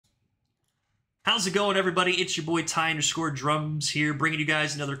How's it going, everybody? It's your boy Ty_Drums here, bringing you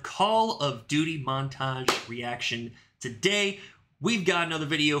guys another Call of Duty montage reaction. Today, we've got another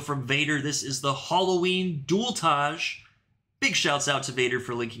video from Vader. This is the Halloween Dualtage. Big shouts out to Vader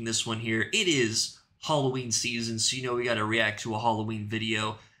for linking this one here. It is Halloween season, so you know we got to react to a Halloween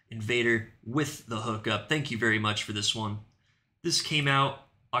video. And Vader with the hookup. Thank you very much for this one. This came out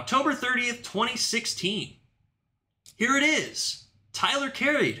October 30th, 2016. Here it is. Tyler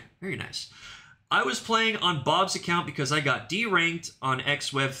carried. Very nice. I was playing on Bob's account because I got deranked on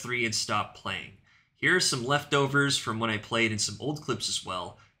XWeb 3 and stopped playing. Here are some leftovers from when I played and some old clips as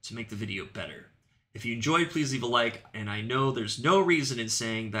well to make the video better. If you enjoyed, please leave a like, and I know there's no reason in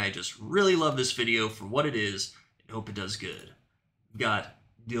saying that I just really love this video for what it is and hope it does good. We've got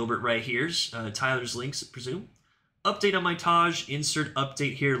Gilbert right here's Tyler's links, I presume. Update on my Taj, insert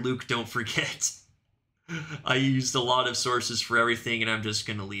update here, Luke, don't forget. I used a lot of sources for everything, and I'm just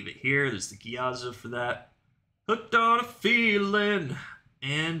going to leave it here. There's the Gyaza for that. Hooked on a feeling.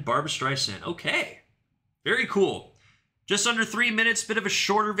 And Barbra Streisand. Okay. Very cool. Just under 3 minutes. Bit of a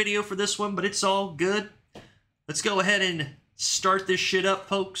shorter video for this one, but it's all good. Let's go ahead and start this shit up,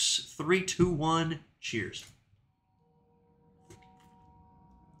 folks. 3, 2, 1. Cheers.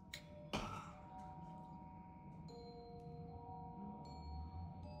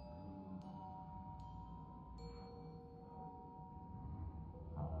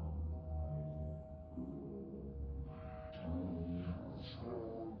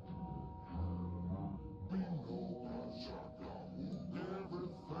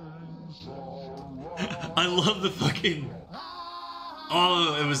 I love the fucking...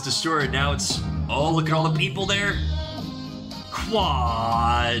 Oh, it was destroyed. Now it's... Oh, look at all the people there.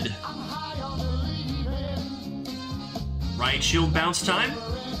 Quad. Riot shield bounce time?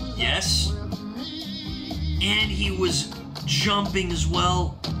 Yes. And he was jumping as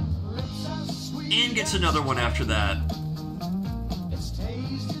well. And gets another one after that.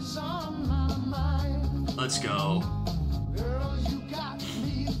 Let's go.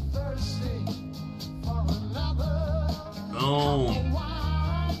 Boom.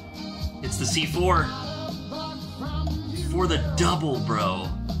 It's the C4 for the double, bro.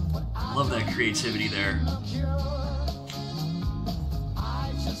 Love that creativity there.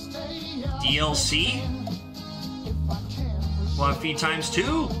 DLC? Quad feed times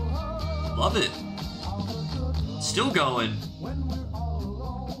 2? Love it. Still going.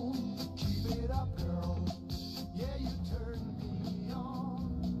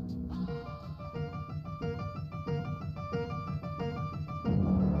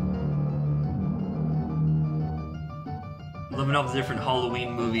 Loving all the different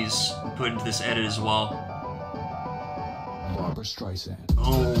Halloween movies put into this edit as well. Barbra Streisand.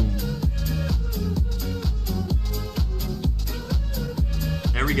 Oh.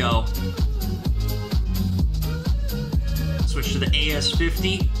 There we go. Switch to the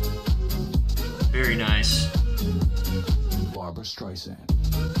AS50. Very nice. Barbra Streisand.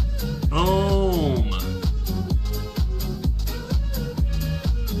 Boom.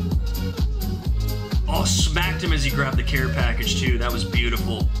 Oh, smacked him as he grabbed the care package, too. That was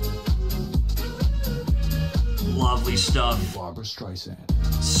beautiful. Lovely stuff. Barbra Streisand.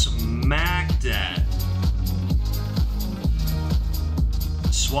 Smacked that.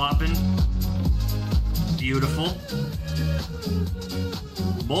 Swapping. Beautiful.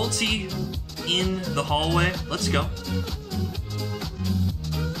 Multi in the hallway. Let's go.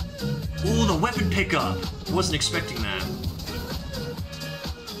 Ooh, the weapon pickup. Wasn't expecting that.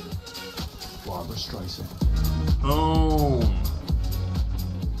 Barbra Streisand. Boom.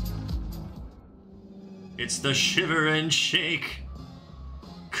 It's the shiver and shake,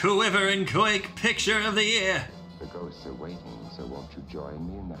 quiver and quake picture of the year. The ghosts are waiting, so won't you join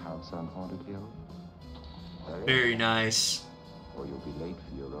me in the house on Haunted Hill? Very nice. Or you'll be late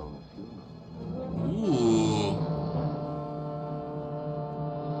for your own funeral. Ooh.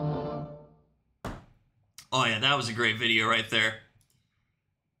 Oh yeah, that was a great video right there.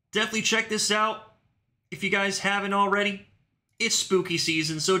 Definitely check this out if you guys haven't already. It's spooky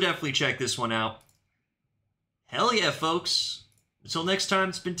season, so definitely check this one out. Hell yeah, folks. Until next time,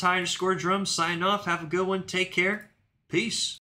 it's been Ty_Drums signing off. Have a good one. Take care. Peace.